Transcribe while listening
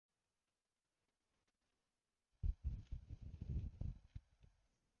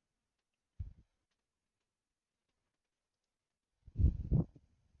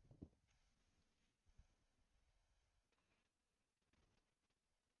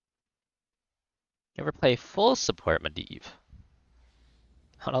You ever play full support Medivh?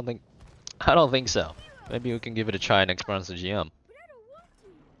 I don't think I don't think so. Maybe we can give it a try next round of GM.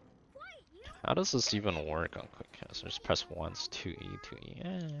 How does this even work on quick cast? Just press once, 2E,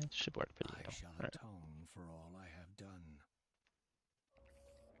 2E. It should work pretty well. Alright. For all I have done.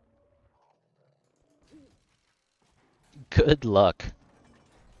 Good luck.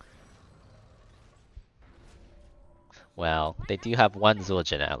 Well, they do have one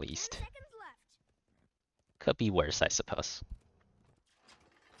Zul'jin at least. Could be worse, I suppose.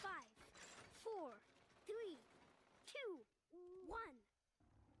 5, 4, 3, 2, 1.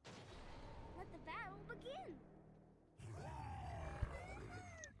 Let the battle begin.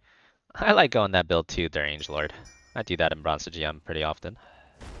 I like going that build too, their Angel Lord. I do that in Bronze GM pretty often.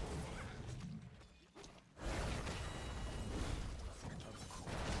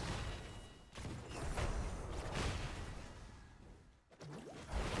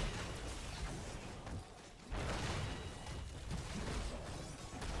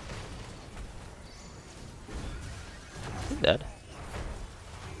 He's dead.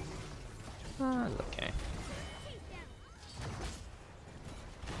 Okay.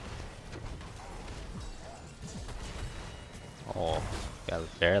 Oh, guy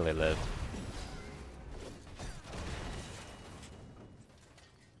barely lived.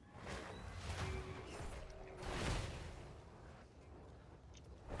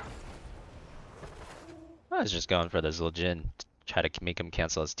 I was just going for the Zul'jin to try to make him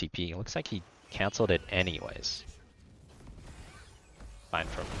cancel his TP. It looks like he canceled it anyways.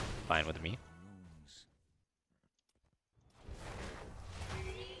 Fine with me.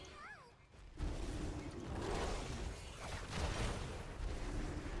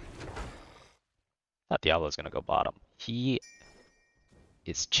 Thought Diablo's gonna go bottom. He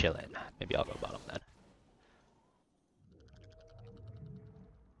is chilling. Maybe I'll go bottom then.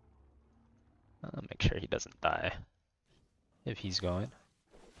 I'll make sure he doesn't die if he's going.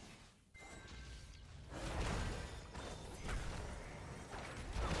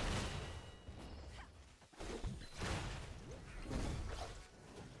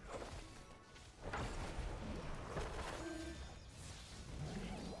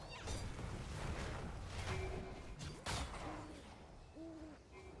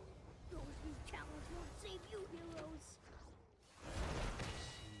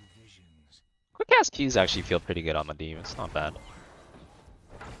 Quick cast Qs actually feel pretty good on Medivh. It's not bad.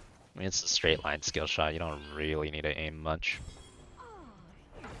 I mean, it's a straight line skill shot. You don't really need to aim much.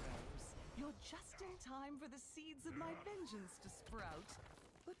 Heroes. You're just in time for the seeds of my vengeance to sprout.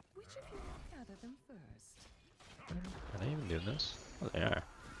 But which of you will gather them first? Are they even doing this? Oh, they are.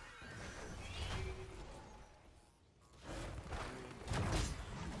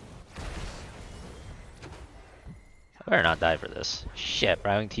 I better not die for this. Shit,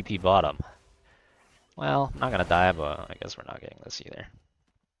 Browning TP bottom. Well, I'm not gonna die, but I guess we're not getting this either.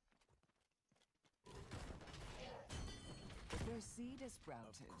 Their seed is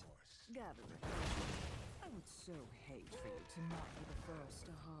sprouted. Gather it. I would so hate for you to not be the first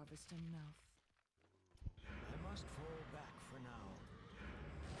to harvest enough. I must fall back for now.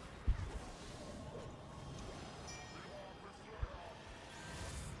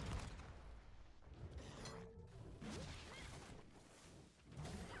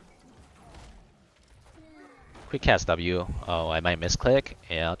 Quick cast W. Oh, I might misclick.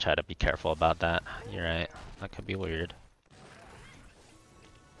 Yeah, I'll try to be careful about that. You're right. That could be weird.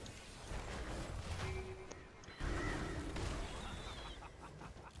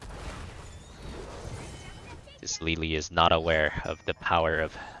 This Lily is not aware of the power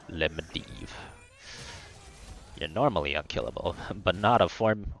of Le Medivh. You're normally unkillable, but not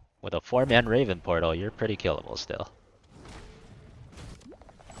with a 4-man Raven portal, you're pretty killable still.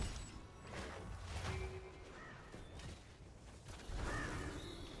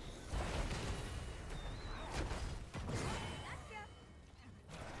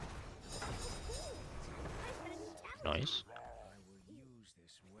 Nice. I will use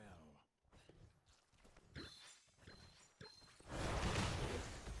this well.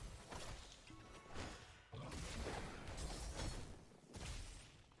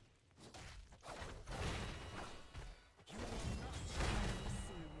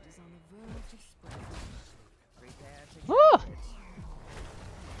 Seed is on the verge of sprouting. Prepare to Woo! gather it.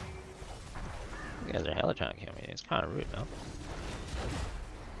 You guys are hella trying to kill me. It's kind of rude, no?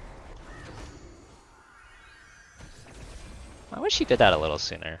 I wish he did that a little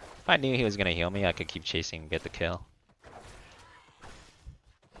sooner. If I knew he was gonna heal me, I could keep chasing and get the kill.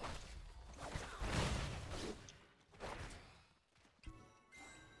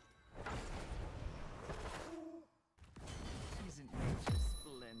 Isn't nature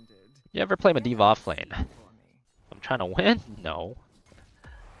splendid? You ever play Medivh Get offlane? for me. I'm trying to win? No.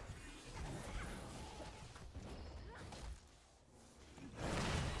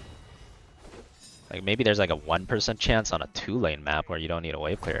 Like maybe there's like a 1% chance on a 2-lane map where you don't need a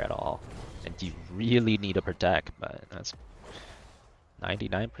wave clear at all. And you really need to protect, but that's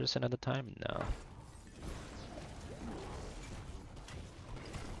 99% of the time? No.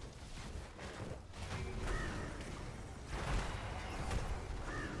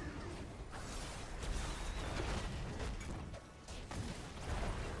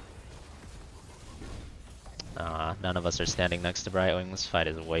 None of us are standing next to Brightwing. This fight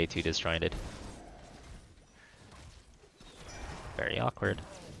is way too disjointed. Very awkward.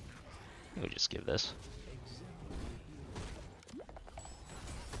 We'll just give this.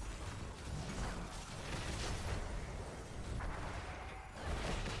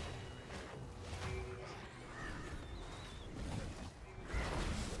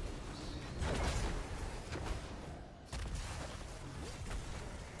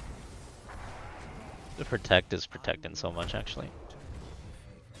 The protect is protecting so much actually.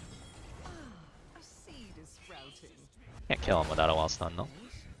 A seed is sprouting. Can't kill him without a wall stun though.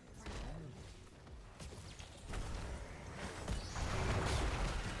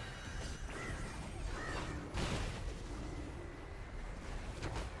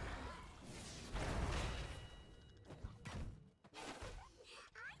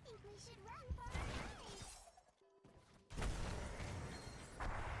 I think we should run for our lives.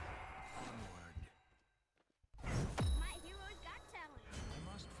 Onward. My hero's got talent.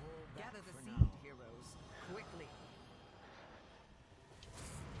 I must fall back Gather the for seed, now. heroes, quickly.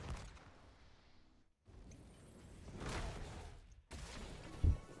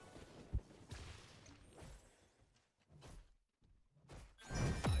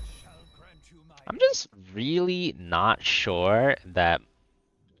 I shall grant you my I'm just really not sure that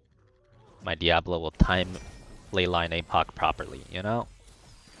my Diablo will time leyline APOC properly, you know?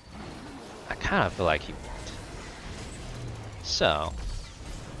 I kind of feel like he won't. So,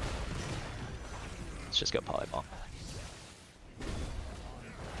 let's just go Polybomb.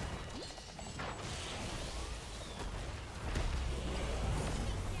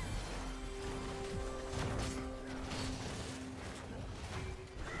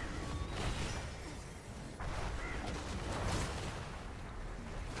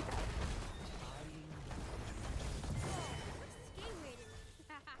 What's this game rated?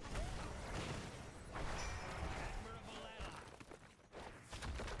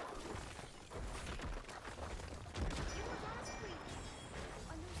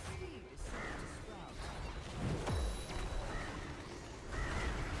 A new seed is set to sprout.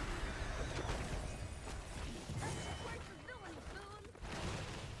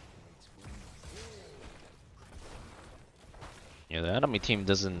 Yeah, the enemy team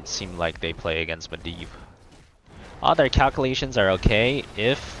doesn't seem like they play against Medivh. All their calculations are okay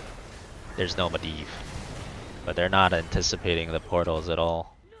if there's no Medivh. But they're not anticipating the portals at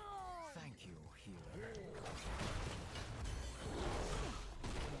all. thank you, healer. There it is.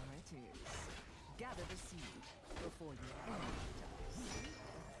 Gather the seed before your enemy does.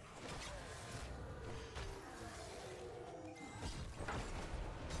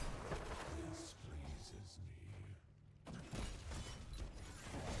 This pleases me.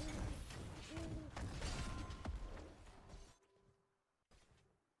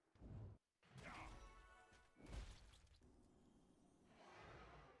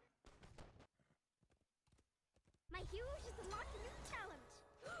 My hero just unlocked a new talent.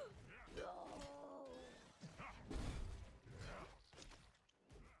 No.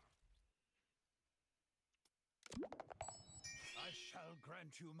 I shall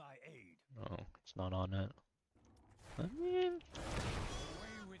grant you my aid. Oh, it's not on it. I mean,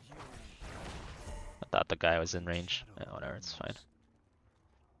 Away with you. I thought the guy was in range. Yeah, whatever, it's fine.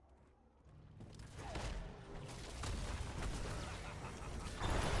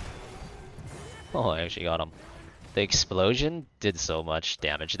 Oh, I actually got him. The explosion did so much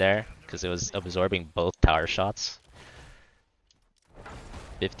damage there because it was absorbing both tower shots.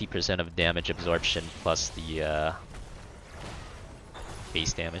 50% of damage absorption plus the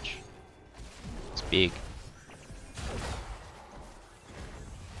base damage. It's big.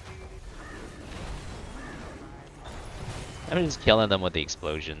 I'm just killing them with the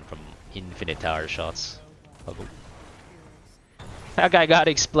explosion from infinite tower shots. Oh. That guy got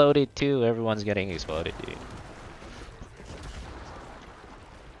exploded too. Everyone's getting exploded, dude.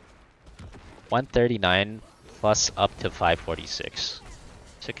 139 plus up to 546.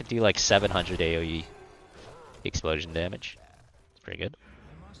 So it could do like 700 AoE explosion damage. It's pretty good.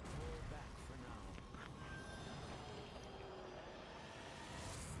 I must fall back for now.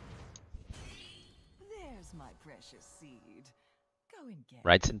 my precious seed. Go and get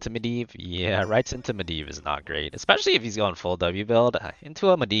Rights into Medivh? Yeah, rights into Medivh is not great. Especially if he's going full W build. Into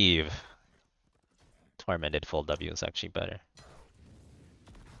a Medivh. Tormented full W is actually better.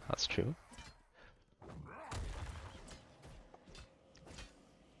 That's true.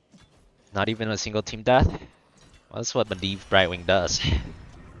 Not even a single team death? Well, that's what Medivh Brightwing does.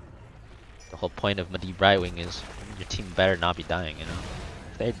 The whole point of Medivh Brightwing is your team better not be dying, you know?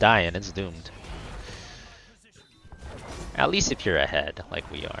 If they're dying, it's doomed. At least if you're ahead,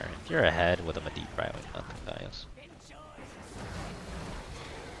 like we are. If you're ahead with a Medivh Brightwing, nothing dies.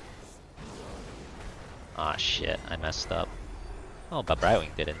 Ah shit, I messed up. Oh, but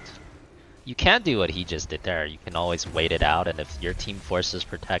Brightwing didn't. You can do what he just did there. You can always wait it out, and if your team forces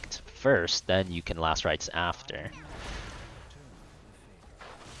protect first, then you can last rights after.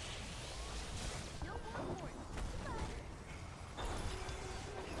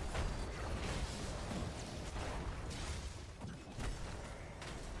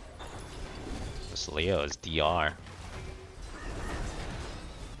 This Leo is DR.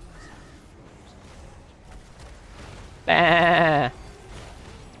 Bah!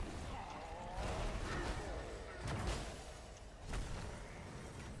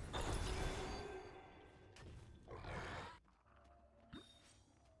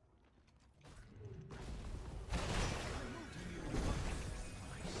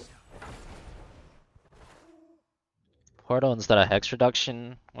 Portal instead of Hex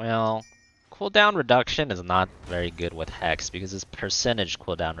reduction? Well, cooldown reduction is not very good with Hex because it's percentage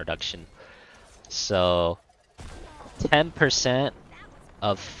cooldown reduction. So 10%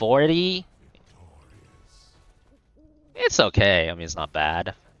 of 40, it's okay. I mean, it's not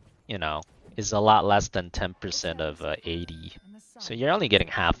bad. You know, it's a lot less than 10% of 80. So you're only getting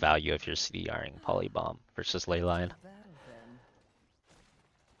half value if you're CDRing Polybomb versus Leyline. You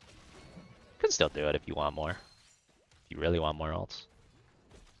can still do it if you want more. If you really want more ults.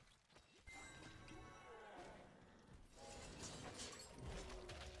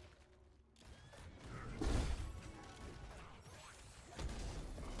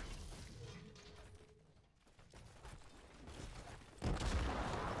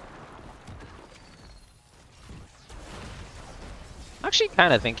 I'm actually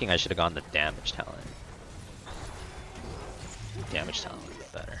kind of thinking I should have gone the damage talent. Damage talent would be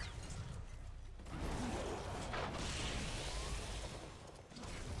better.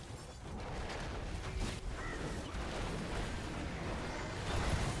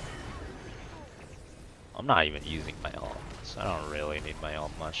 I'm not even using my ult, so I don't really need my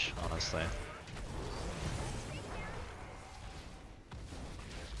ult much, honestly.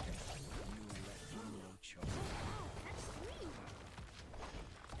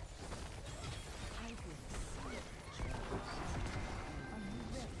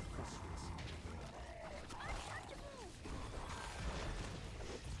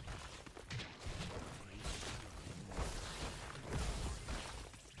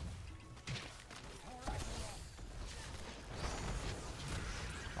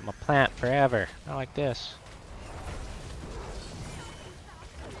 I'm a plant forever, not like this.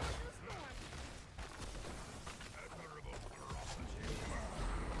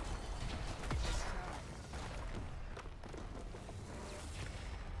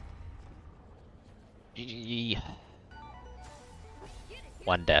 GG.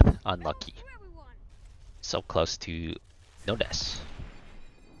 One death, unlucky. So close to no deaths.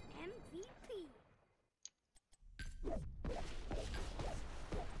 MVP.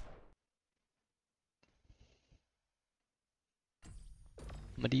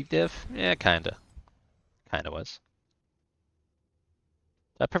 Medivh diff? Yeah, kinda. Kinda was.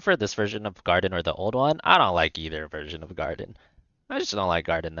 I prefer this version of Garden or the old one. I don't like either version of Garden. I just don't like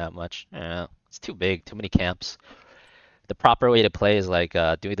Garden that much. Yeah, it's too big, too many camps. The proper way to play is like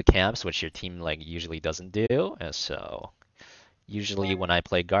doing the camps, which your team like usually doesn't do. And so usually when I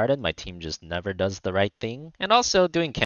play Garden, my team just never does the right thing. And also doing camps